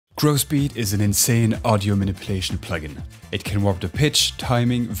Growspeed is an insane audio manipulation plugin. It can warp the pitch,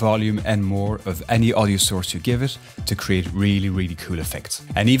 timing, volume and more of any audio source you give it to create really cool effects.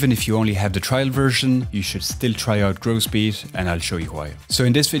 And even if you only have the trial version, you should still try out Growspeed and I'll show you why. So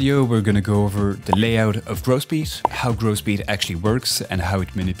in this video we're going to go over the layout of Growspeed, how Growspeed actually works and how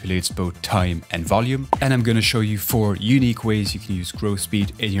it manipulates both time and volume. And I'm going to show you 4 unique ways you can use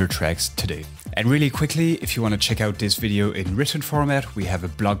Growspeed in your tracks today. And really quickly, if you want to check out this video in written format, we have a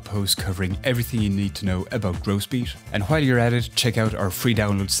blog post covering everything you need to know about Growspeed. And while you're at it, check out our free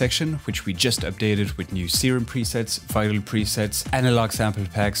download section, which we just updated with new serum presets, vital presets, analog sample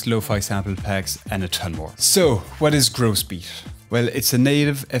packs, lo-fi sample packs, and a ton more. So, what is Growspeed? Well, it's a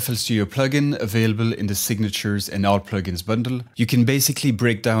native FL Studio plugin available in the Signatures and All Plugins bundle. You can basically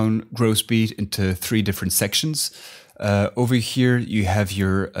break down Growspeed into 3 different sections. Over here you have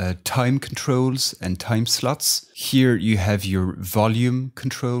your time controls and time slots. Here you have your volume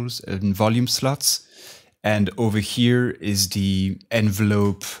controls and volume slots. And over here is the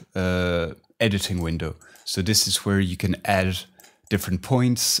envelope editing window. So this is where you can add different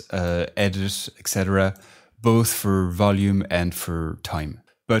points, edit, etc., both for volume and for time.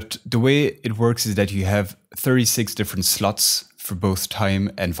 But the way it works is that you have 36 different slots for both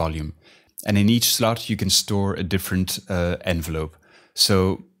time and volume. And in each slot, you can store a different envelope.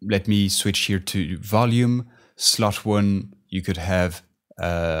 So let me switch here to volume. Slot 1, you could have,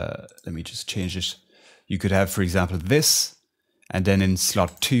 let me just change it. You could have, for example, this. And then in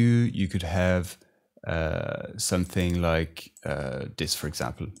slot 2, you could have something like this, for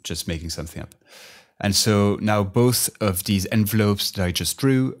example, just making something up. And so now both of these envelopes that I just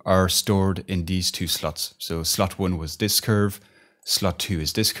drew are stored in these 2 slots. So slot 1 was this curve, slot 2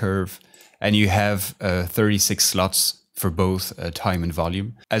 is this curve. And you have 36 slots for both time and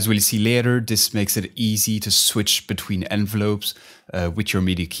volume. As we'll see later, this makes it easy to switch between envelopes with your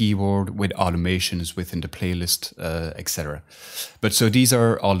MIDI keyboard, with automations within the playlist, etc. But so these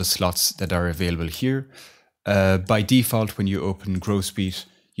are all the slots that are available here. By default, when you open Growspeed,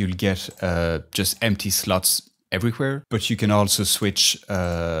 you'll get just empty slots everywhere. But you can also switch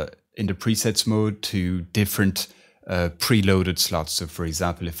in the presets mode to different preloaded slots. So for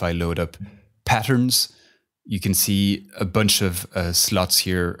example, if I load up patterns, you can see a bunch of slots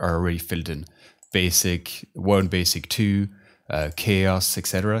here are already filled in. Basic 1, basic 2, chaos,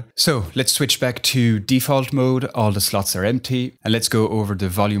 etc. So let's switch back to default mode. All the slots are empty. And let's go over the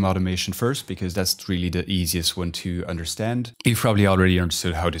volume automation first, because that's really the easiest one to understand. You've probably already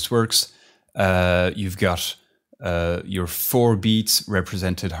understood how this works. You've got your 4 beats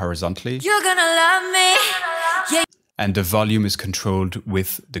represented horizontally. You're gonna love me. Yeah. And the volume is controlled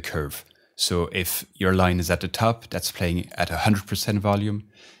with the curve. So if your line is at the top, that's playing at 100% volume.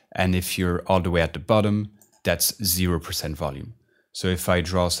 And if you're all the way at the bottom, that's 0% volume. So if I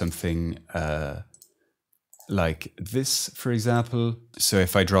draw something like this, for example. So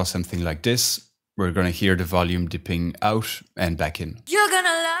if I draw something like this, we're going to hear the volume dipping out and back in. You're gonna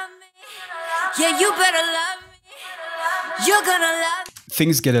love me. Yeah, you better love me. You're gonna love me.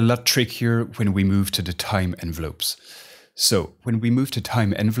 Things get a lot trickier when we move to the time envelopes. So when we move to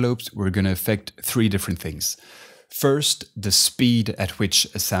time envelopes, we're going to affect 3 different things. First, the speed at which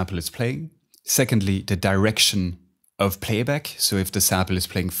a sample is playing. Secondly, the direction of playback. So if the sample is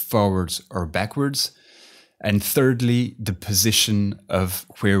playing forwards or backwards. And thirdly, the position of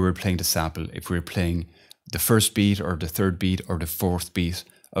where we're playing the sample. If we're playing the first beat or the 3rd beat or the 4th beat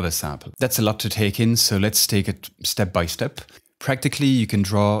of a sample. That's a lot to take in. So let's take it step by step. Practically, you can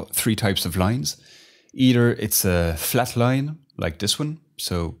draw 3 types of lines. Either it's a flat line, like this one,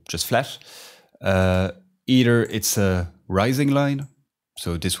 so just flat. Either it's a rising line,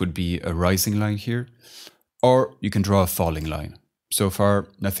 so this would be a rising line here. Or you can draw a falling line. So far,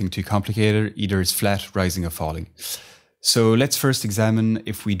 nothing too complicated. Either it's flat, rising, or falling. So let's first examine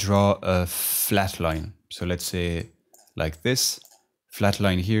if we draw a flat line. So let's say like this, flat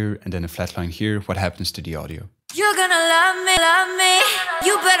line here, and then a flat line here. What happens to the audio? You're gonna love me, love me.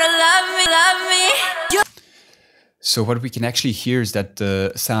 You better love me, love me. So what we can actually hear is that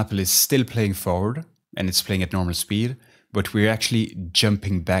the sample is still playing forward and it's playing at normal speed, but we're actually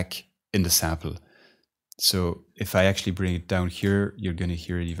jumping back in the sample. So if I actually bring it down here, you're gonna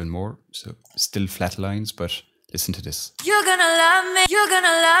hear it even more. So still flat lines, but listen to this. You're gonna love me, you're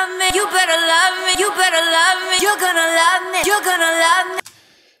gonna love me. You better love me, you better love me. You're gonna love me, you're gonna love me.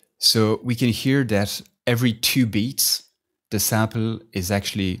 So we can hear that every 2 beats, the sample is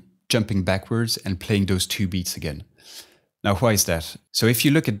actually jumping backwards and playing those 2 beats again. Now, why is that? So if you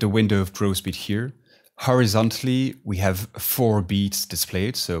look at the window of Growspeed here, horizontally, we have 4 beats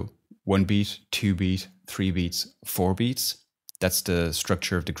displayed. So 1 beat, 2 beat, 3 beats, 4 beats. That's the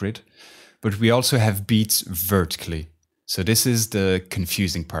structure of the grid. But we also have beats vertically. So this is the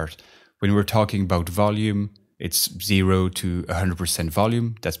confusing part. When we're talking about volume, it's 0 to 100%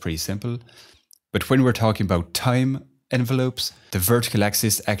 volume. That's pretty simple. But when we're talking about time envelopes, the vertical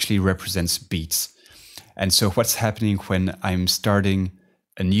axis actually represents beats. And so what's happening when I'm starting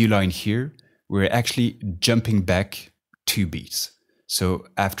a new line here, we're actually jumping back 2 beats. So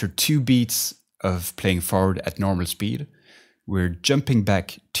after 2 beats of playing forward at normal speed, we're jumping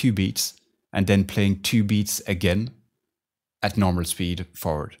back 2 beats and then playing 2 beats again at normal speed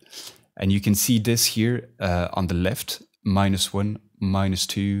forward. And you can see this here on the left, -1,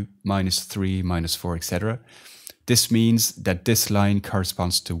 -2, -3, -4, etc. This means that this line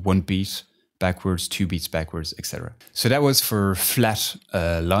corresponds to 1 beat backwards, 2 beats backwards, etc. So that was for flat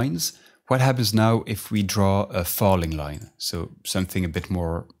lines. What happens now if we draw a falling line? So something a bit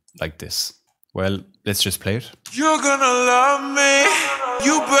more like this. Well, let's just play it. You're gonna love me.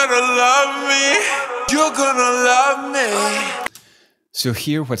 You better love me. You're gonna love me. So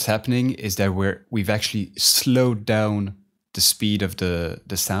here what's happening is that we've actually slowed down the speed of the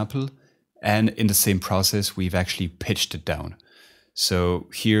sample, and in the same process we've actually pitched it down. So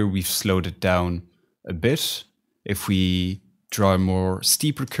here we've slowed it down a bit. If we draw a more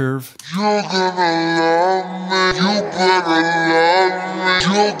steeper curve, You're gonna love me. You better love me.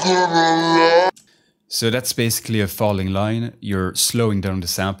 You're gonna love. so that's basically a falling line. You're slowing down the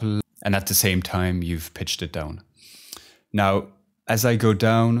sample and at the same time you've pitched it down. Now, as I go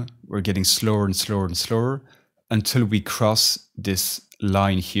down, we're getting slower and slower and slower until we cross this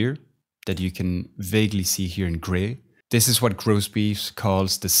line here that you can vaguely see here in gray. This is what Grosbeat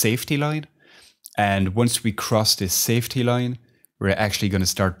calls the safety line. And once we cross this safety line, we're actually going to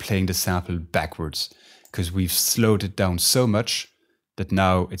start playing the sample backwards because we've slowed it down so much that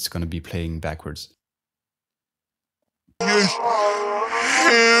now it's going to be playing backwards. Yes.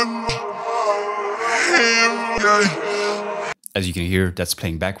 As you can hear, that's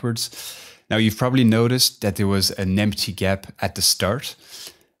playing backwards. Now you've probably noticed that there was an empty gap at the start,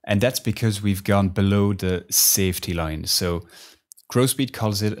 and that's because we've gone below the safety line. So Grosbeat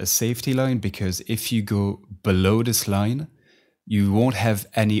calls it a safety line because if you go below this line, you won't have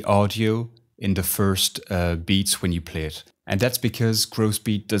any audio in the first beats when you play it. And that's because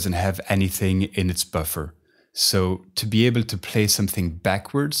Grosbeat doesn't have anything in its buffer. So to be able to play something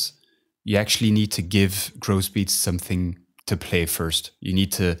backwards, you actually need to give Grosbeat something to play first. You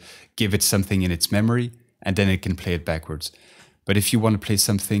need to give it something in its memory and then it can play it backwards. But if you want to play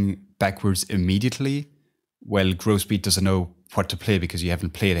something backwards immediately, well, Grosbeat doesn't know what to play because you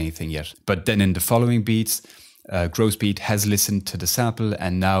haven't played anything yet. But then in the following beats, Grosbeat has listened to the sample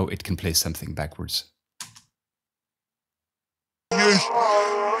and now it can play something backwards.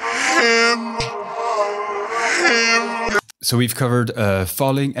 So we've covered a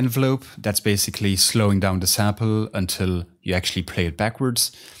falling envelope. That's basically slowing down the sample until you actually play it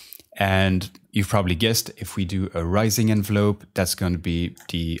backwards. And you've probably guessed, if we do a rising envelope, that's going to be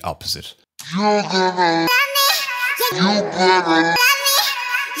the opposite. You're gonna love me. You better love me.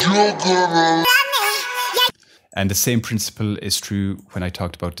 You're gonna love me. And the same principle is true when I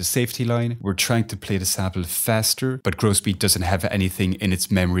talked about the safety line. We're trying to play the sample faster, but Grosbeat doesn't have anything in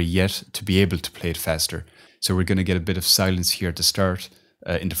its memory yet to be able to play it faster. So we're going to get a bit of silence here at the start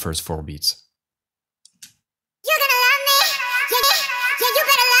in the first 4 beats. You're gonna love me. Yeah, you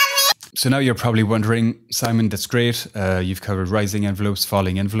better love me. So now you're probably wondering, Simon, that's great. You've covered rising envelopes,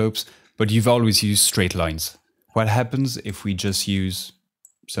 falling envelopes, but you've always used straight lines. What happens if we just use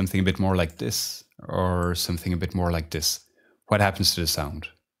something a bit more like this or something a bit more like this? What happens to the sound?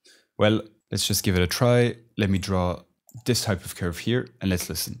 Well, let's just give it a try. Let me draw this type of curve here and let's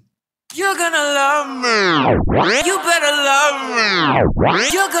listen. You're gonna love me. You better love me.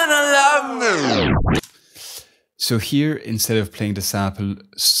 You're gonna love me. So here, instead of playing the sample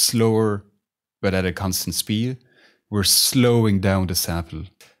slower but at a constant speed, we're slowing down the sample.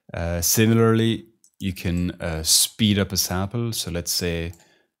 Similarly, you can speed up a sample. So let's say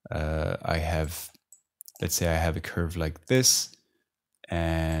I have a curve like this,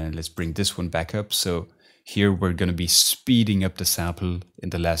 and let's bring this one back up. So here we're going to be speeding up the sample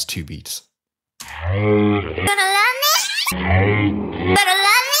in the last 2 beats. Gonna love me. Better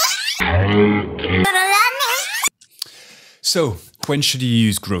love me. Better love me. So when should you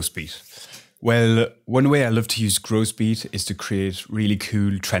use Grosbeat? Well, one way I love to use Grosbeat is to create really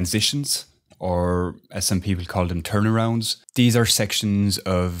cool transitions, or as some people call them, turnarounds. These are sections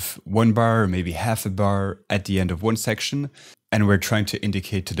of 1 bar, or maybe half a bar at the end of one section. And we're trying to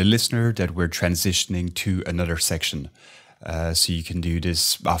indicate to the listener that we're transitioning to another section. So you can do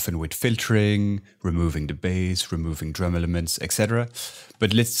this often with filtering, removing the bass, removing drum elements, etc.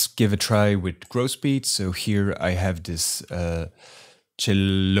 But let's give a try with gross beat. So here I have this chill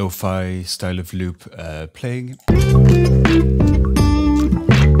lo-fi style of loop playing.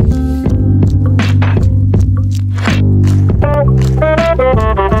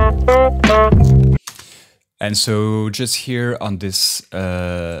 And so just here on this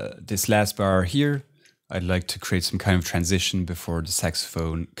this last bar here, I'd like to create some kind of transition before the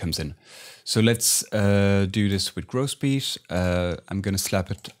saxophone comes in. So let's do this with gross beat. I'm gonna slap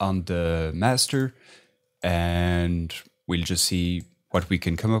it on the master and we'll just see what we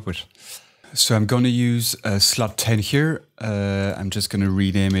can come up with. So I'm gonna use slot 10 here. I'm just gonna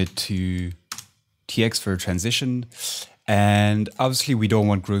rename it to TX for transition. And obviously we don't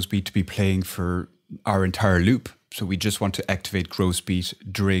want gross beat to be playing for our entire loop. So we just want to activate gross beat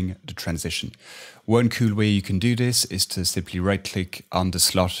during the transition. One cool way you can do this is to simply right click on the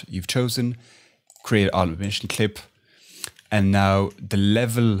slot you've chosen, create an automation clip, and now the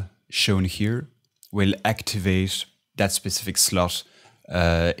level shown here will activate that specific slot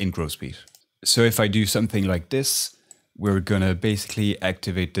in gross beat. So if I do something like this, we're gonna basically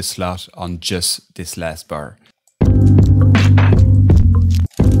activate the slot on just this last bar.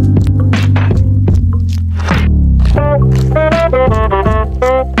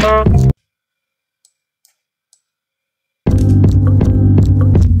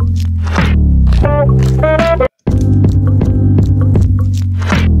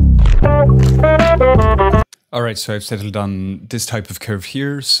 All right, so I've settled on this type of curve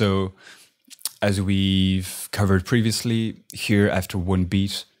here. So as we've covered previously, here after one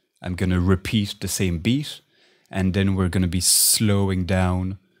beat, I'm going to repeat the same beat, and then we're going to be slowing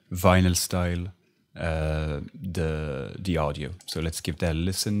down vinyl style the audio. So let's give that a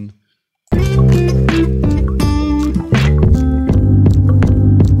listen.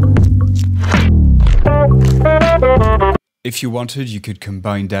 If you wanted, you could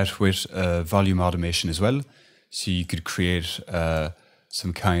combine that with volume automation as well. So you could create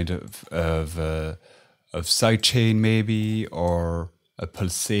some kind of sidechain maybe, or a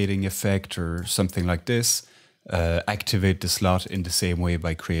pulsating effect or something like this. Activate the slot in the same way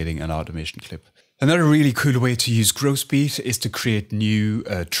by creating an automation clip. Another really cool way to use gross beat is to create new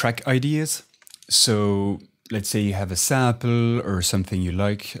track ideas. So let's say you have a sample or something you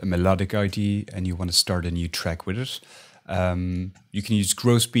like, a melodic idea, and you want to start a new track with it. You can use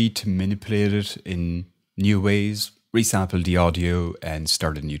gross beat to manipulate it in new ways, resample the audio and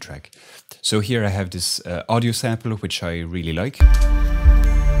start a new track. So here I have this audio sample which I really like.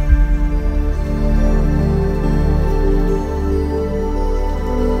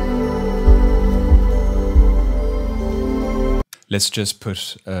 Let's just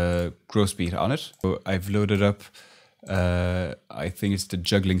put gross beat on it. So I've loaded up, I think it's the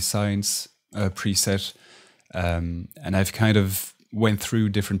juggling science preset. And I've kind of went through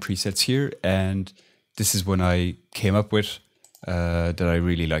different presets here, and this is one I came up with that I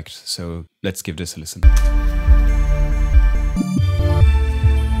really liked. So let's give this a listen.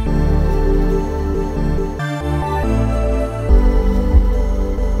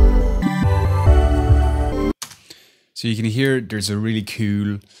 So you can hear there's a really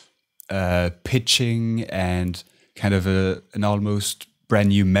cool pitching and kind of an almost brand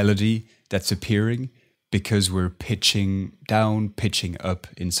new melody that's appearing, because we're pitching down, pitching up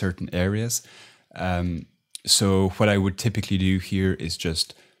in certain areas. So what I would typically do here is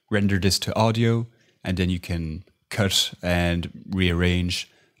just render this to audio, and then you can cut and rearrange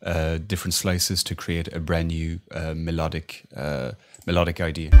different slices to create a brand new melodic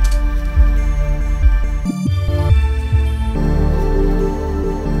idea.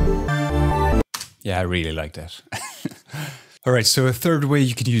 Yeah, I really like that. All right, so a third way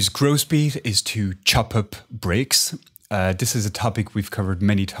you can use gross beat is to chop up breaks. This is a topic we've covered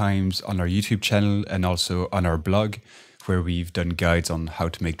many times on our YouTube channel and also on our blog, where we've done guides on how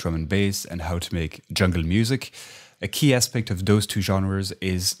to make drum and bass and how to make jungle music. A key aspect of those two genres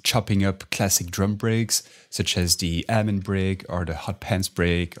is chopping up classic drum breaks, such as the Amen break or the Hot Pants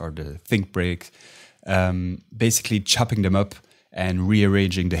break or the Think break. Basically chopping them up and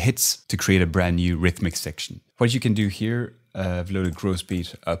rearranging the hits to create a brand new rhythmic section. What you can do here, I've loaded gross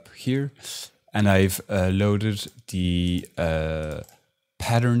beat up here, and I've loaded the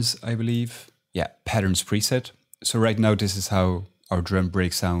patterns, I believe. Yeah, patterns preset. So right now this is how our drum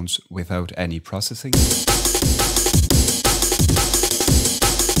break sounds without any processing.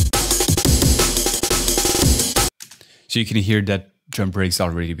 So you can hear that drum break's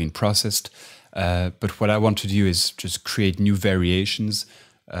already been processed. But what I want to do is just create new variations,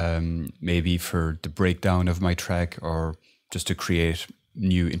 maybe for the breakdown of my track, or just to create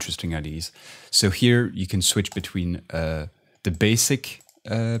new interesting ideas. So here you can switch between the basic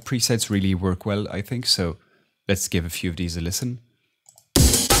presets really work well, I think. So let's give a few of these a listen.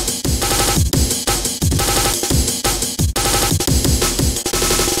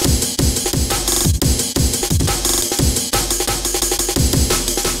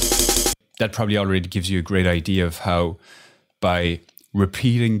 That probably already gives you a great idea of how by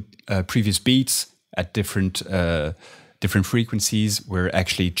repeating previous beats at different frequencies, we're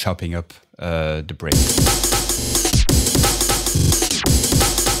actually chopping up the break.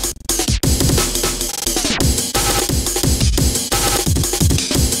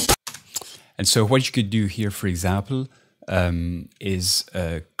 And so what you could do here, for example, is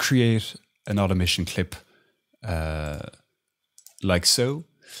create an automation clip like so.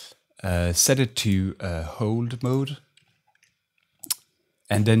 Set it to hold mode,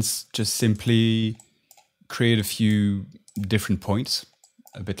 and then just simply create a few different points,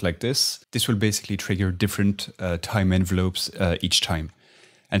 a bit like this. This will basically trigger different time envelopes each time.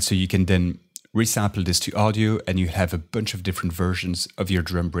 And so you can then resample this to audio, and you have a bunch of different versions of your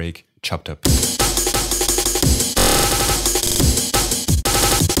drum break chopped up.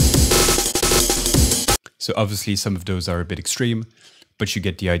 So obviously some of those are a bit extreme, but you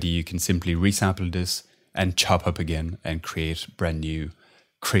get the idea. You can simply resample this and chop up again and create brand new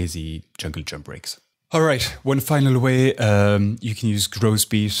crazy jungle drum breaks. All right, one final way you can use gross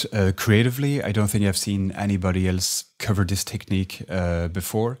beat creatively. I don't think I've seen anybody else cover this technique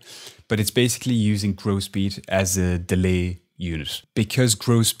before, but it's basically using gross beat as a delay unit. Because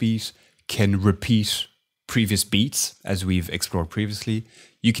gross beat can repeat previous beats, as we've explored previously,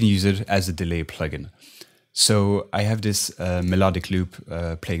 you can use it as a delay plugin. So I have this melodic loop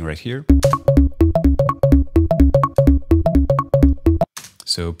playing right here.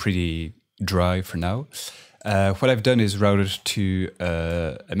 So pretty dry for now. What I've done is route it to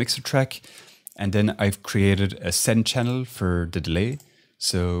a mixer track, and then I've created a send channel for the delay.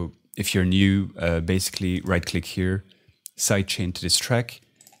 So if you're new, basically right click here, sidechain to this track,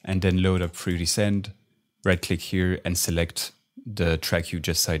 and then load up Fruity Send, right click here and select the track you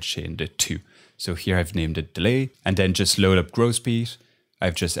just sidechained it to. So here I've named it delay, and then just load up gross beat.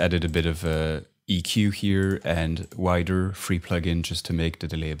 I've just added a bit of a EQ here and wider free plugin just to make the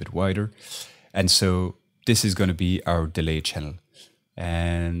delay a bit wider. And so this is going to be our delay channel.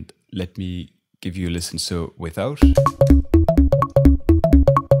 And let me give you a listen. So without,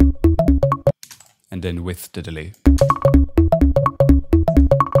 and then with the delay.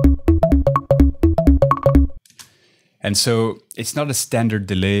 And so it's not a standard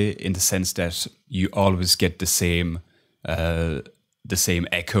delay in the sense that you always get the same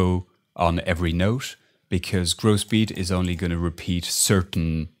echo on every note, because gross beat is only going to repeat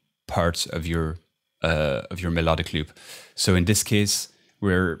certain parts of your melodic loop. So in this case,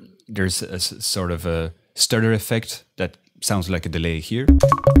 where there's a sort of a stutter effect that sounds like a delay here,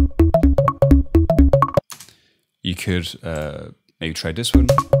 you could maybe try this one.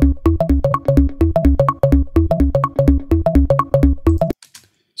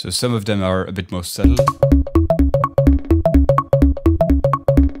 So some of them are a bit more subtle.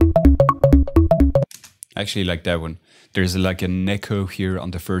 I actually like that one. There's like an echo here on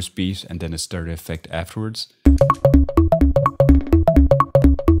the first beat and then a stutter effect afterwards.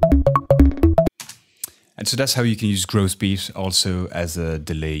 And so that's how you can use gross beat also as a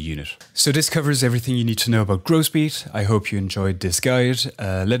delay unit. So this covers everything you need to know about gross beat. I hope you enjoyed this guide.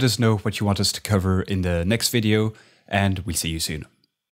 Let us know what you want us to cover in the next video, and we'll see you soon.